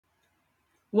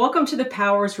Welcome to the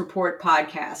Powers Report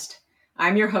podcast.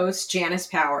 I'm your host, Janice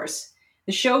Powers.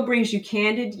 The show brings you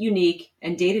candid, unique,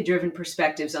 and data-driven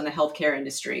perspectives on the healthcare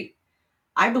industry.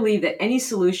 I believe that any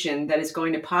solution that is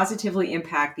going to positively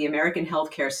impact the American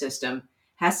healthcare system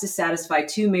has to satisfy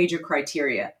two major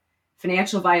criteria: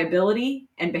 financial viability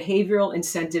and behavioral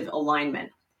incentive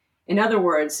alignment. In other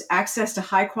words, access to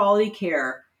high-quality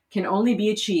care can only be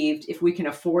achieved if we can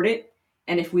afford it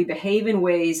and if we behave in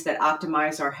ways that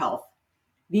optimize our health.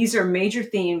 These are major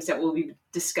themes that will be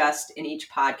discussed in each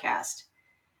podcast.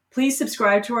 Please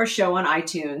subscribe to our show on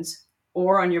iTunes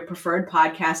or on your preferred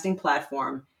podcasting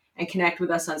platform and connect with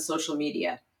us on social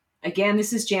media. Again,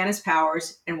 this is Janice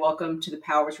Powers, and welcome to the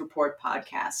Powers Report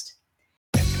podcast.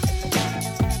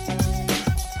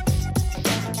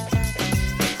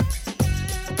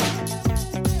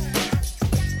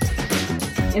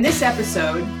 In this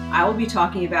episode, I will be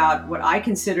talking about what I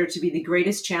consider to be the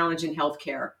greatest challenge in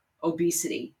healthcare: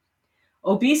 obesity.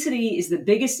 Obesity is the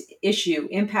biggest issue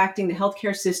impacting the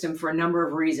healthcare system for a number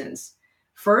of reasons.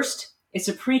 First, it's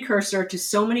a precursor to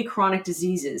so many chronic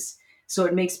diseases, so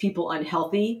it makes people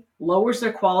unhealthy, lowers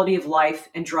their quality of life,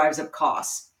 and drives up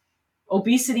costs.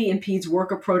 Obesity impedes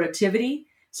worker productivity,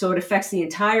 so it affects the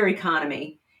entire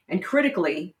economy. And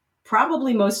critically,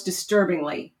 probably most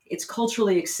disturbingly, it's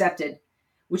culturally accepted,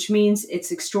 which means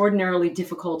it's extraordinarily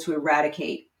difficult to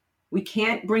eradicate. We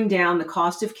can't bring down the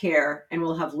cost of care, and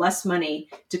we'll have less money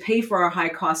to pay for our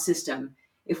high-cost system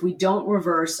if we don't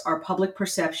reverse our public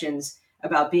perceptions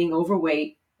about being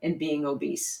overweight and being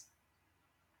obese.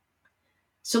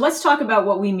 So let's talk about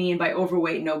what we mean by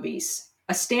overweight and obese.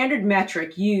 A standard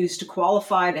metric used to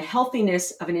qualify the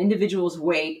healthiness of an individual's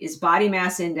weight is body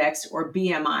mass index, or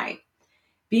BMI.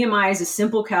 BMI is a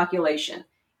simple calculation.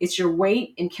 It's your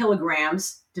weight in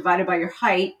kilograms divided by your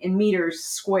height in meters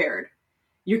squared.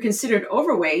 You're considered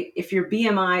overweight if your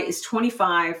BMI is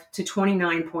 25 to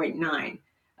 29.9.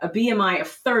 A BMI of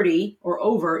 30 or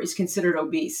over is considered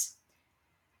obese.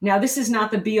 Now, this is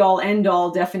not the be-all, end-all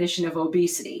definition of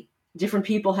obesity. Different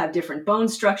people have different bone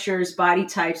structures, body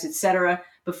types, etc.,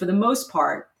 but for the most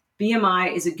part,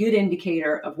 BMI is a good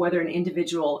indicator of whether an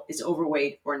individual is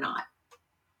overweight or not.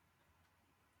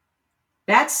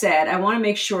 That said, I want to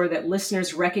make sure that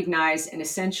listeners recognize an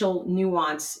essential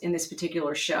nuance in this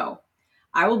particular show.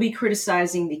 I will be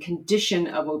criticizing the condition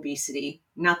of obesity,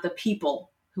 not the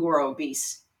people who are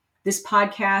obese. This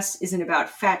podcast isn't about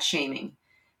fat shaming.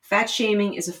 Fat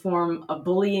shaming is a form of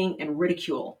bullying and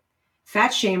ridicule.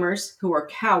 Fat shamers, who are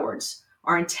cowards,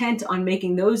 are intent on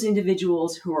making those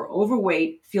individuals who are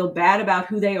overweight feel bad about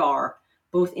who they are,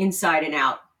 both inside and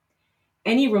out.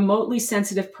 Any remotely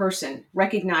sensitive person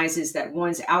recognizes that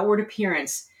one's outward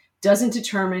appearance doesn't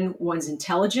determine one's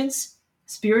intelligence,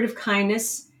 spirit of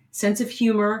kindness, sense of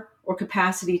humor, or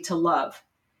capacity to love.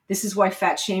 This is why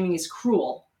fat shaming is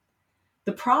cruel.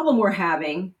 The problem we're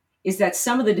having is that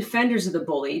some of the defenders of the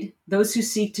bullied, those who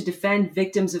seek to defend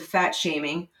victims of fat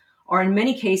shaming, are in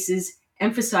many cases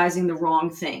emphasizing the wrong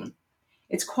thing.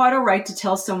 It's quite all right to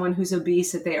tell someone who's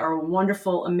obese that they are a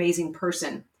wonderful, amazing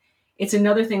person. It's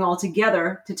another thing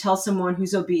altogether to tell someone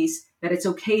who's obese that it's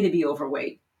okay to be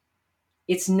overweight.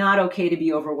 It's not okay to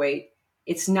be overweight.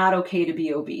 It's not okay to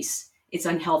be obese. It's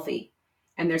unhealthy,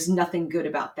 and there's nothing good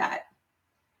about that.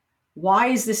 Why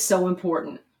is this so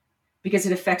important? Because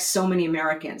it affects so many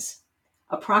Americans.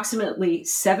 Approximately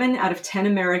 7 out of 10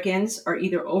 Americans are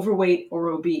either overweight or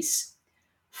obese.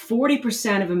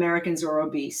 40% of Americans are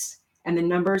obese, and the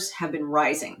numbers have been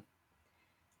rising.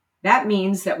 That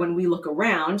means that when we look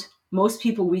around, most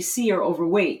people we see are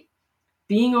overweight.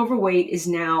 Being overweight is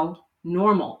now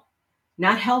normal.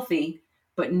 Not healthy,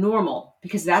 but normal,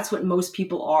 because that's what most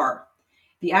people are.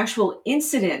 The actual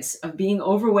incidence of being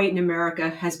overweight in America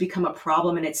has become a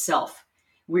problem in itself.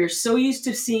 We're so used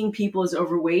to seeing people as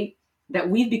overweight that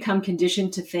we've become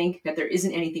conditioned to think that there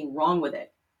isn't anything wrong with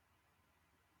it.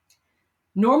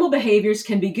 Normal behaviors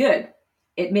can be good.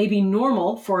 It may be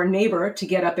normal for a neighbor to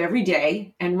get up every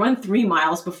day and run 3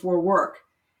 miles before work.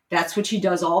 That's what she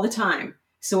does all the time.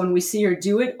 So when we see her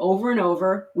do it over and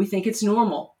over, we think it's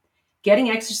normal.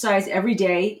 Getting exercise every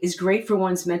day is great for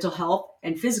one's mental health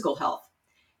and physical health.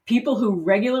 People who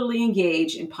regularly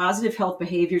engage in positive health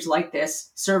behaviors like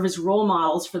this serve as role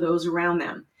models for those around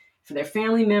them. For their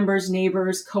family members,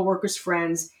 neighbors, coworkers,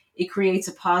 friends, it creates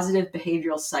a positive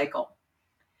behavioral cycle.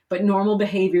 But normal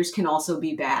behaviors can also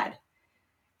be bad.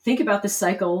 Think about the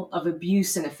cycle of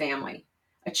abuse in a family.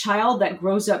 A child that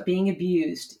grows up being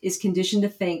abused is conditioned to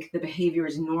think the behavior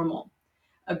is normal.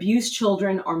 Abused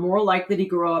children are more likely to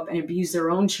grow up and abuse their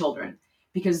own children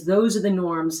because those are the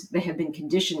norms they have been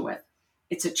conditioned with.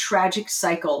 It's a tragic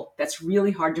cycle that's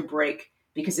really hard to break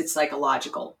because it's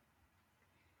psychological.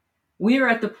 We are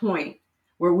at the point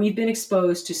where we've been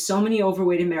exposed to so many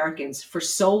overweight Americans for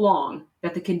so long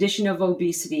that the condition of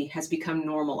obesity has become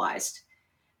normalized.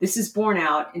 This is borne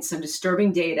out in some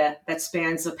disturbing data that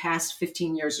spans the past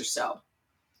 15 years or so.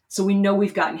 So we know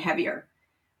we've gotten heavier,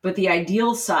 but the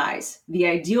ideal size, the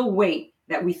ideal weight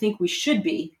that we think we should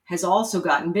be, has also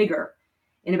gotten bigger.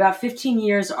 In about 15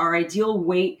 years, our ideal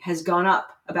weight has gone up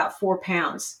about 4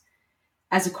 pounds.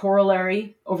 As a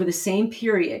corollary, over the same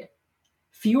period,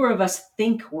 fewer of us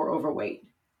think we're overweight.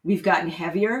 We've gotten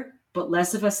heavier, but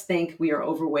less of us think we are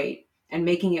overweight. And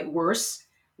making it worse,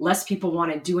 less people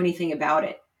want to do anything about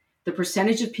it. The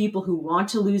percentage of people who want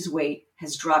to lose weight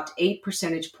has dropped 8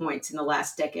 percentage points in the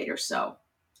last decade or so.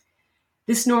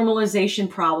 This normalization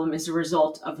problem is a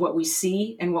result of what we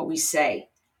see and what we say.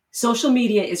 Social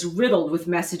media is riddled with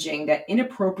messaging that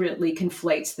inappropriately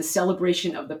conflates the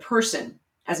celebration of the person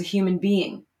as a human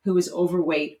being who is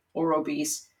overweight or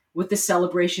obese with the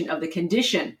celebration of the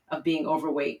condition of being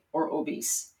overweight or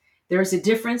obese. There is a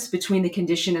difference between the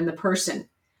condition and the person.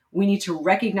 We need to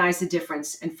recognize the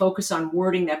difference and focus on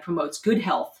wording that promotes good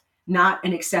health, not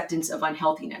an acceptance of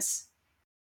unhealthiness.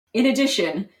 In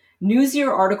addition,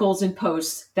 newsier articles and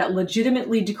posts that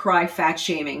legitimately decry fat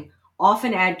shaming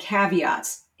often add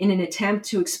caveats in an attempt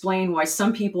to explain why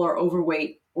some people are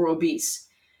overweight or obese.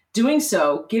 Doing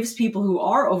so gives people who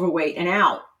are overweight an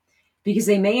out because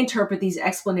they may interpret these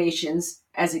explanations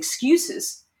as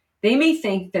excuses. They may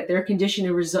think that their condition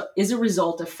is a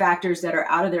result of factors that are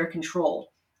out of their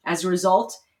control. As a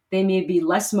result, they may be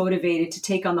less motivated to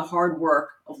take on the hard work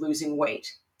of losing weight.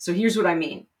 So here's what I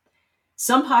mean.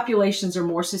 Some populations are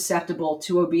more susceptible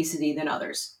to obesity than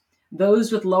others.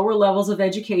 Those with lower levels of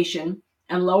education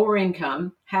and lower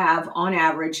income have, on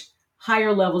average,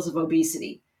 higher levels of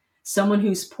obesity. Someone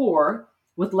who's poor,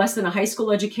 with less than a high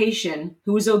school education,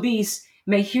 who is obese,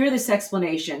 may hear this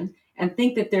explanation and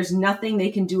think that there's nothing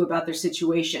they can do about their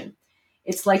situation.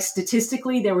 It's like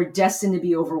statistically they were destined to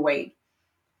be overweight.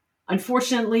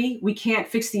 Unfortunately, we can't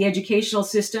fix the educational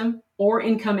system or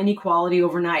income inequality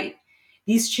overnight.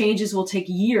 These changes will take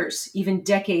years, even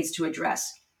decades to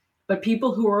address. But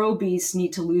people who are obese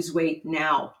need to lose weight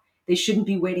now. They shouldn't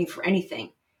be waiting for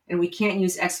anything, and we can't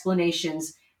use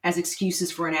explanations as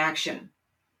excuses for inaction.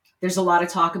 There's a lot of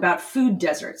talk about food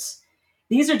deserts.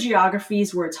 These are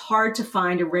geographies where it's hard to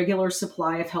find a regular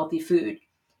supply of healthy food.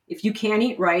 If you can't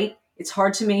eat right, it's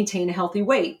hard to maintain a healthy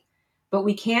weight. But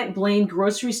we can't blame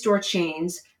grocery store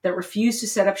chains that refuse to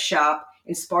set up shop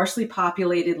in sparsely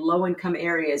populated low-income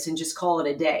areas and just call it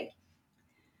a day.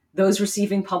 Those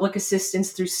receiving public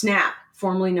assistance through SNAP,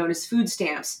 formerly known as food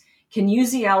stamps, can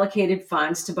use the allocated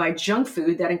funds to buy junk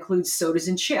food that includes sodas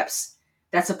and chips.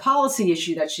 That's a policy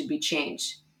issue that should be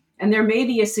changed. And there may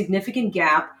be a significant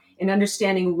gap in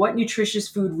understanding what nutritious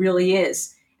food really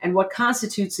is and what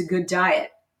constitutes a good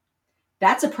diet.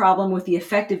 That's a problem with the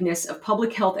effectiveness of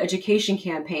public health education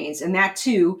campaigns, and that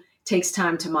too takes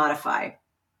time to modify.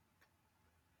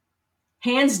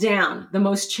 Hands down, the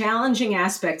most challenging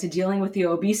aspect to dealing with the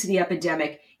obesity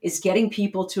epidemic is getting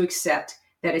people to accept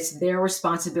that it's their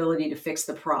responsibility to fix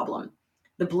the problem.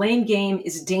 The blame game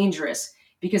is dangerous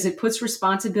because it puts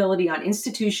responsibility on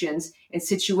institutions and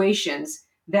situations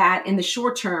that, in the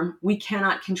short term, we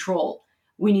cannot control.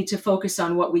 We need to focus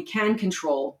on what we can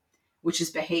control, which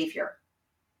is behavior.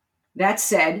 That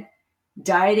said,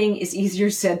 dieting is easier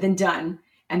said than done,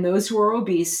 and those who are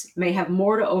obese may have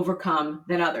more to overcome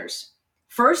than others.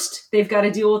 First, they've got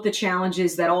to deal with the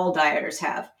challenges that all dieters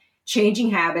have, changing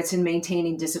habits and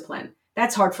maintaining discipline.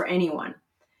 That's hard for anyone.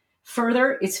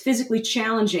 Further, it's physically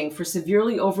challenging for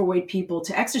severely overweight people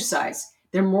to exercise.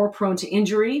 They're more prone to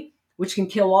injury, which can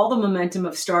kill all the momentum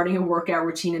of starting a workout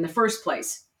routine in the first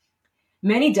place.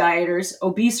 Many dieters,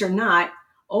 obese or not,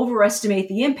 overestimate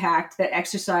the impact that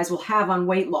exercise will have on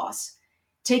weight loss.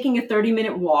 Taking a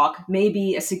 30-minute walk may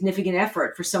be a significant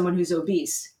effort for someone who's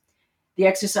obese. The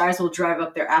exercise will drive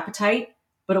up their appetite,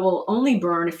 but it will only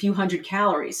burn a few hundred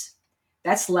calories.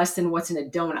 That's less than what's in a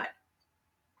donut.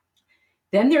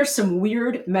 Then there's some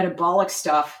weird metabolic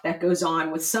stuff that goes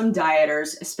on with some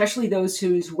dieters, especially those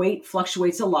whose weight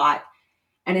fluctuates a lot,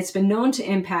 and it's been known to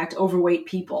impact overweight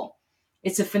people.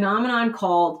 It's a phenomenon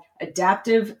called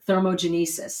adaptive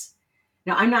thermogenesis.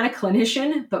 Now, I'm not a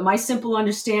clinician, but my simple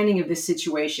understanding of this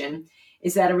situation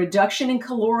is that a reduction in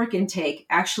caloric intake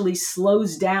actually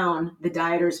slows down the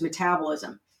dieter's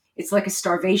metabolism. It's like a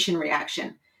starvation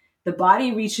reaction. The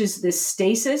body reaches this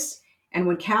stasis, and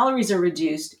when calories are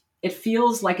reduced, it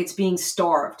feels like it's being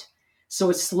starved. So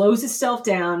it slows itself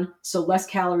down so less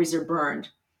calories are burned.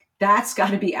 That's got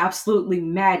to be absolutely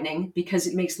maddening because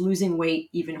it makes losing weight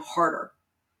even harder.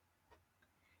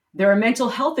 There are mental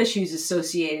health issues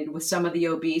associated with some of the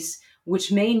obese,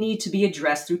 which may need to be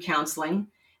addressed through counseling.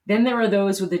 Then there are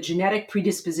those with a genetic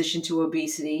predisposition to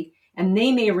obesity, and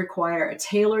they may require a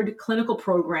tailored clinical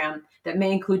program that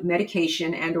may include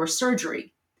medication and or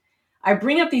surgery. I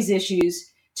bring up these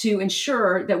issues to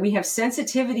ensure that we have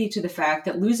sensitivity to the fact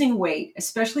that losing weight,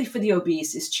 especially for the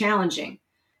obese, is challenging.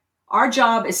 Our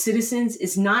job as citizens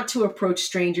is not to approach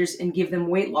strangers and give them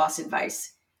weight loss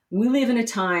advice. We live in a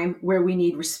time where we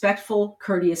need respectful,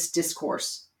 courteous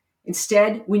discourse.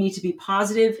 Instead, we need to be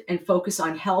positive and focus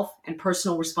on health and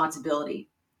personal responsibility.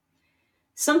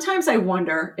 Sometimes I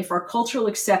wonder if our cultural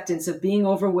acceptance of being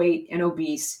overweight and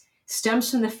obese stems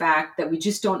from the fact that we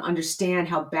just don't understand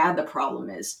how bad the problem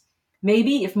is.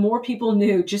 Maybe if more people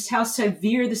knew just how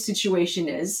severe the situation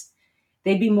is,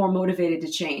 they'd be more motivated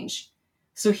to change.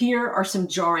 So here are some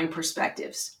jarring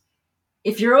perspectives.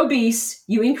 If you're obese,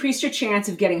 you increase your chance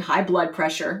of getting high blood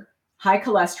pressure, high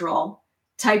cholesterol,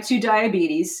 type 2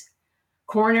 diabetes,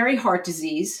 coronary heart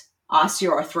disease,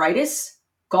 osteoarthritis,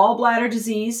 gallbladder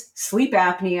disease, sleep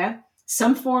apnea,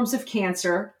 some forms of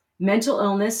cancer, mental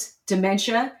illness,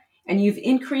 dementia, and you've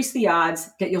increased the odds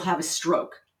that you'll have a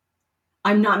stroke.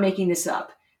 I'm not making this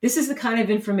up. This is the kind of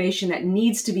information that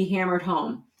needs to be hammered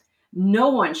home. No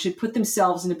one should put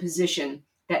themselves in a position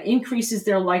that increases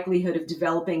their likelihood of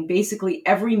developing basically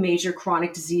every major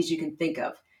chronic disease you can think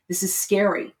of. This is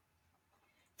scary.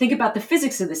 Think about the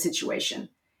physics of the situation.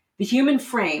 The human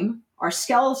frame, our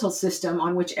skeletal system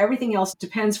on which everything else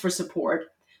depends for support,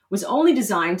 was only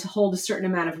designed to hold a certain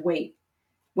amount of weight.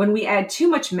 When we add too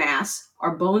much mass,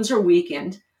 our bones are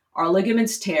weakened, our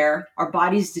ligaments tear, our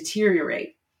bodies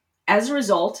deteriorate. As a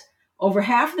result, over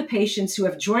half of the patients who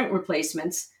have joint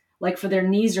replacements, like for their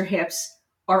knees or hips,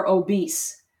 are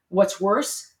obese. What's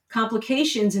worse,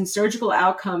 complications and surgical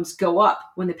outcomes go up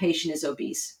when the patient is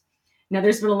obese. Now,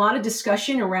 there's been a lot of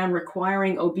discussion around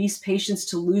requiring obese patients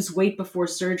to lose weight before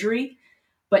surgery,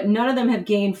 but none of them have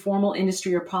gained formal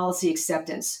industry or policy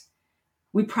acceptance.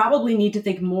 We probably need to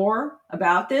think more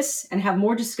about this and have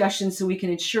more discussions so we can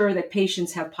ensure that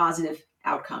patients have positive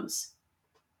outcomes.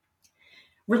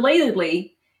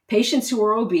 Relatedly, patients who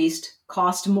are obese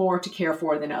cost more to care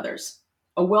for than others.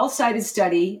 A well-cited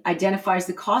study identifies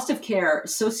the cost of care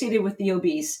associated with the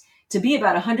obese to be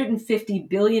about $150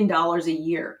 billion a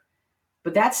year.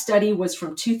 But that study was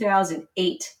from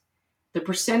 2008. The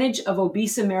percentage of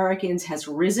obese Americans has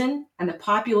risen, and the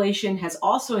population has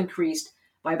also increased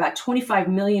by about 25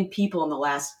 million people in the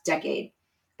last decade.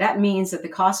 That means that the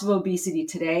cost of obesity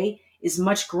today is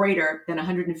much greater than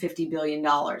 $150 billion.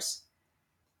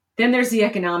 Then there's the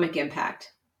economic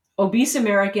impact. Obese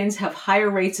Americans have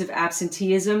higher rates of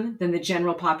absenteeism than the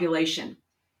general population.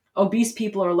 Obese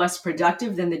people are less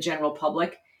productive than the general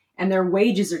public, and their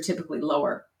wages are typically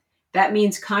lower. That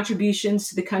means contributions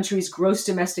to the country's gross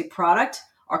domestic product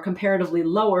are comparatively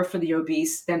lower for the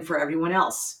obese than for everyone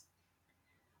else.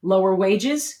 Lower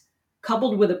wages,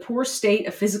 coupled with a poor state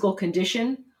of physical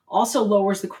condition, also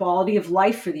lowers the quality of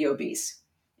life for the obese.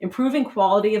 Improving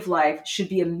quality of life should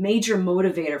be a major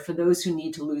motivator for those who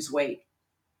need to lose weight.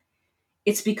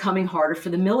 It's becoming harder for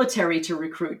the military to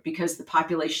recruit because the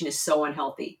population is so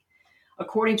unhealthy.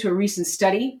 According to a recent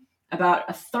study, about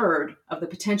a third of the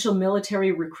potential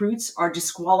military recruits are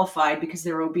disqualified because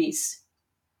they're obese.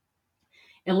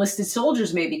 Enlisted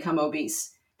soldiers may become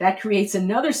obese. That creates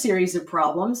another series of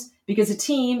problems because a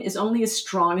team is only as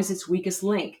strong as its weakest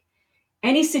link.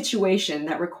 Any situation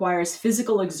that requires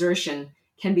physical exertion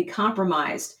can be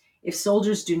compromised if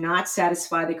soldiers do not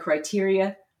satisfy the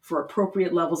criteria for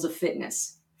appropriate levels of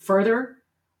fitness. Further,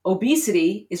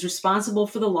 obesity is responsible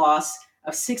for the loss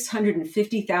of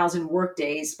 650,000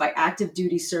 workdays by active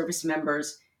duty service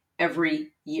members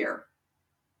every year.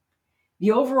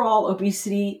 The overall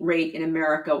obesity rate in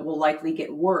America will likely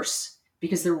get worse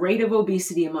because the rate of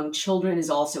obesity among children is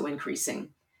also increasing.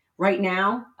 Right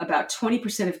now, about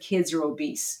 20% of kids are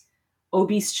obese.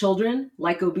 Obese children,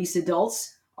 like obese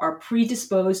adults, are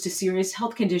predisposed to serious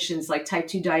health conditions like type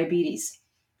 2 diabetes.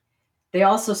 They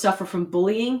also suffer from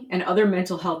bullying and other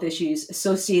mental health issues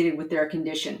associated with their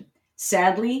condition.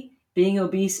 Sadly, being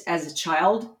obese as a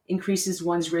child increases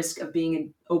one's risk of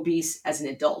being obese as an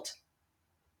adult.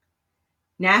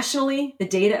 Nationally, the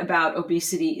data about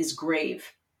obesity is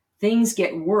grave. Things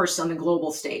get worse on the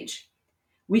global stage.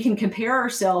 We can compare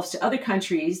ourselves to other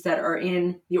countries that are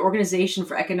in the Organization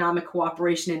for Economic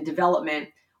Cooperation and Development,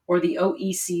 or the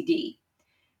OECD.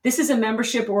 This is a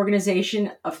membership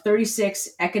organization of 36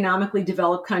 economically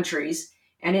developed countries,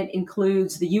 and it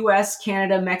includes the US,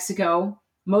 Canada, Mexico,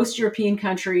 most European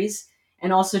countries,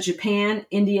 and also Japan,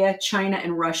 India, China,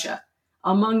 and Russia.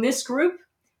 Among this group,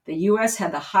 The US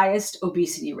had the highest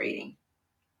obesity rating.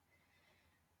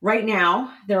 Right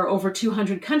now, there are over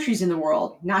 200 countries in the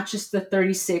world, not just the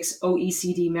 36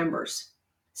 OECD members.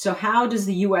 So how does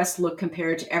the US look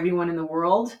compared to everyone in the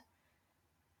world?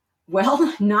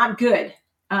 Well, not good.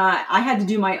 I had to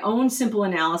do my own simple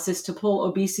analysis to pull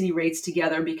obesity rates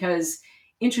together because,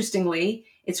 interestingly,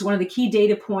 it's one of the key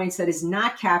data points that is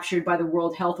not captured by the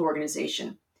World Health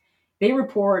Organization. They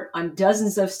report on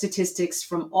dozens of statistics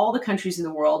from all the countries in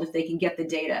the world if they can get the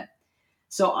data.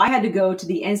 So I had to go to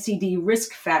the NCD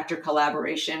risk factor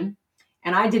collaboration,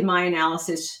 and I did my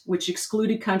analysis, which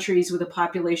excluded countries with a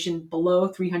population below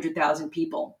 300,000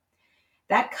 people.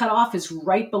 That cutoff is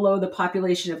right below the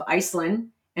population of Iceland,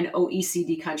 an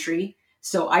OECD country,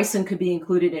 so Iceland could be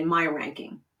included in my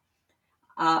ranking.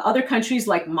 Other countries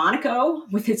like Monaco,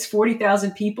 with its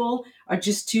 40,000 people, are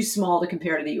just too small to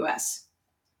compare to the US.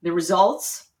 The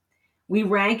results? We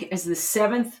rank as the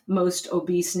 7th most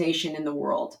obese nation in the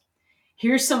world.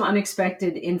 Here's some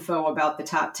unexpected info about the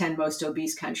top 10 most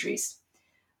obese countries.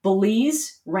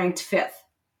 Belize ranked 5th.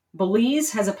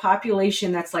 Belize has a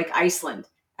population that's like Iceland,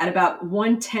 at about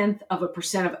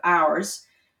 0.1% of ours,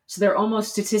 so they're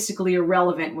almost statistically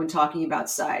irrelevant when talking about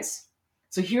size.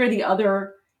 So here are the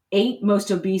other 8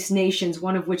 most obese nations,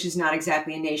 one of which is not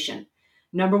exactly a nation.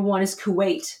 Number 1 is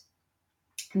Kuwait.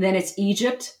 Then it's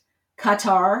Egypt,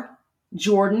 Qatar,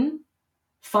 Jordan.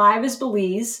 5 is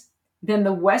Belize. Then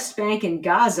the West Bank and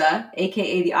Gaza,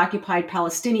 aka the occupied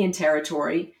Palestinian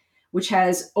territory, which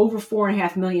has over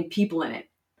 4.5 million people in it.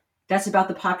 That's about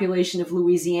the population of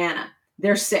Louisiana.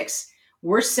 They're 6.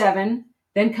 We're 7.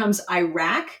 Then comes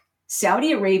Iraq,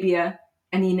 Saudi Arabia,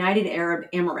 and the United Arab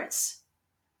Emirates.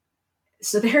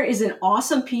 So there is an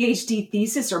awesome PhD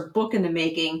thesis or book in the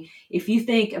making if you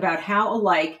think about how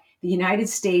alike the United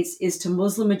States is to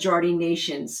Muslim majority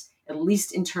nations, at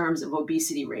least in terms of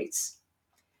obesity rates.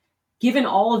 Given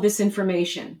all of this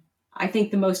information, I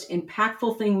think the most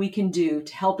impactful thing we can do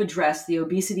to help address the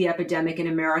obesity epidemic in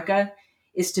America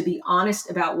is to be honest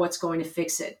about what's going to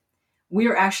fix it. We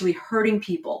are actually hurting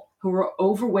people who are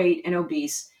overweight and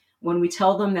obese when we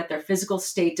tell them that their physical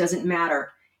state doesn't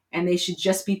matter and they should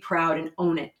just be proud and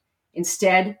own it.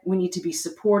 Instead, we need to be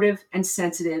supportive and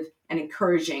sensitive and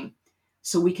encouraging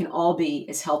so we can all be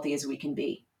as healthy as we can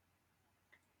be.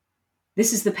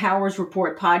 This is the Powers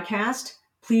Report podcast.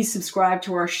 Please subscribe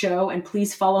to our show and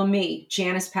please follow me,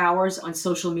 Janice Powers, on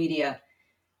social media.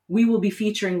 We will be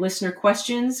featuring listener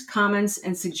questions, comments,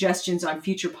 and suggestions on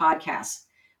future podcasts.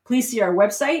 Please see our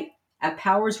website at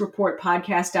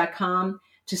powersreportpodcast.com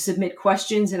to submit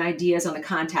questions and ideas on the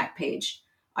contact page.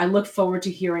 I look forward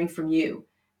to hearing from you.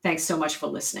 Thanks so much for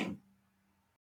listening.